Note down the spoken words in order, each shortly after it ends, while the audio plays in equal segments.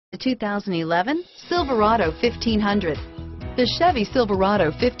The 2011 Silverado 1500. The Chevy Silverado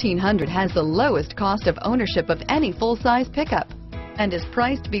 1500 has the lowest cost of ownership of any full-size pickup and is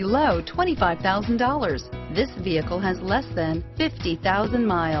priced below $25,000. This vehicle has less than 50,000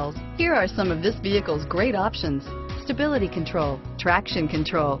 miles. Here are some of this vehicle's great options: stability control, traction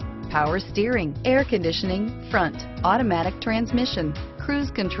control, power steering, air conditioning, front, automatic transmission,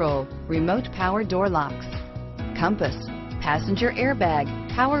 cruise control, remote power door locks, compass, passenger airbag,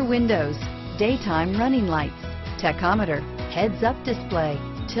 power windows, daytime running lights, tachometer, heads-up display,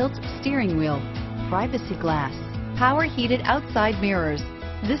 tilt steering wheel, privacy glass, power heated outside mirrors.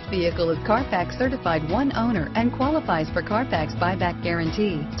 This vehicle is Carfax certified one owner and qualifies for Carfax buyback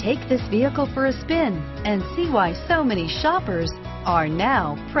guarantee. Take this vehicle for a spin and see why so many shoppers are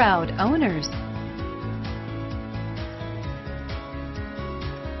now proud owners.